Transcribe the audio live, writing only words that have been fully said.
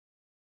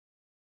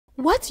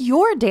What's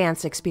your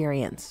dance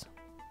experience?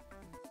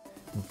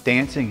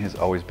 Dancing has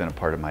always been a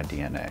part of my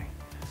DNA.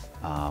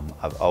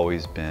 I've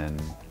always been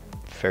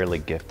fairly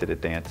gifted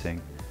at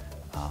dancing.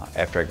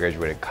 After I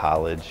graduated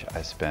college,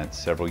 I spent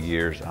several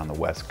years on the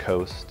West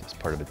Coast as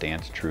part of a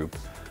dance troupe,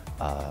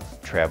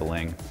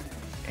 traveling,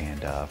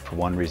 and for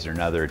one reason or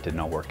another it did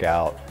not work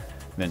out.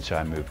 Eventually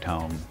I moved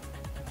home.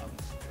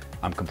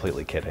 I'm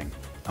completely kidding.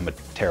 I'm a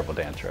terrible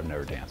dancer. I've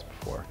never danced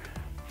before.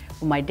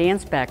 Well, my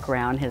dance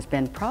background has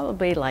been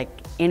probably like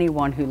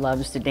anyone who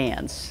loves to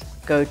dance.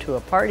 Go to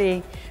a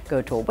party,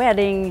 go to a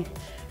wedding,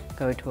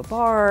 go to a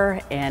bar,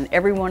 and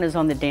everyone is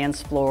on the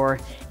dance floor,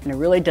 and it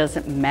really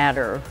doesn't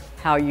matter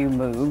how you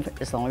move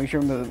as long as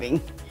you're moving.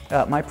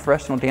 My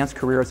professional dance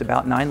career is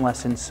about 9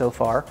 lessons so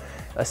far,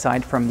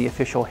 aside from the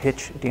official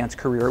hitch dance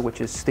career, which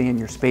is stay in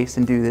your space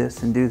and do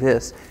this and do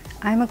this.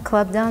 I'm a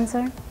club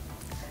dancer,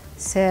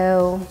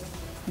 so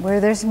where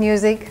there's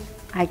music,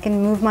 I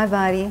can move my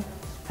body,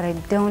 but I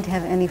don't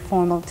have any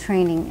formal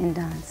training in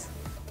dance.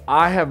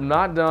 I have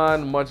not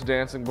done much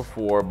dancing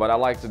before, but I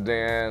like to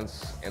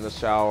dance in the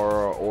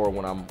shower or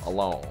when I'm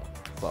alone,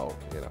 so,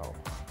 you know.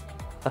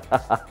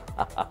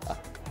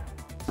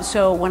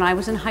 So when I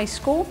was in high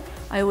school,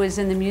 I was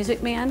in the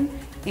Music Man,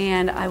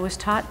 and I was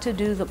taught to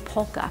do the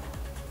polka.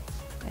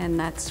 And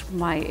that's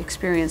my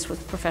experience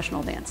with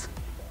professional dance.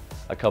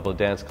 A couple of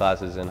dance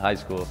classes in high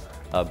school,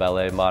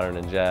 ballet, modern,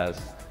 and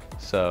jazz.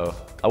 So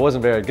I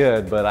wasn't very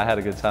good, but I had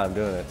a good time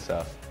doing it,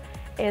 so.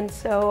 And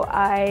so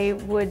I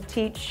would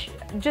teach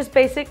just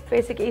basic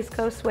East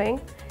Coast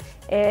swing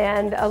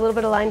and a little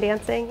bit of line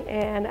dancing,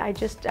 and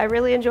I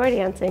really enjoy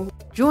dancing.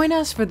 Join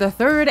us for the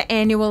 3rd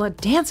annual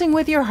Dancing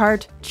with Your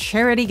Heart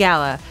Charity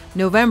Gala,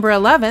 November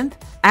 11th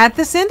at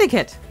the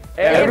Syndicate.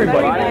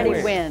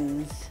 Everybody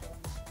wins.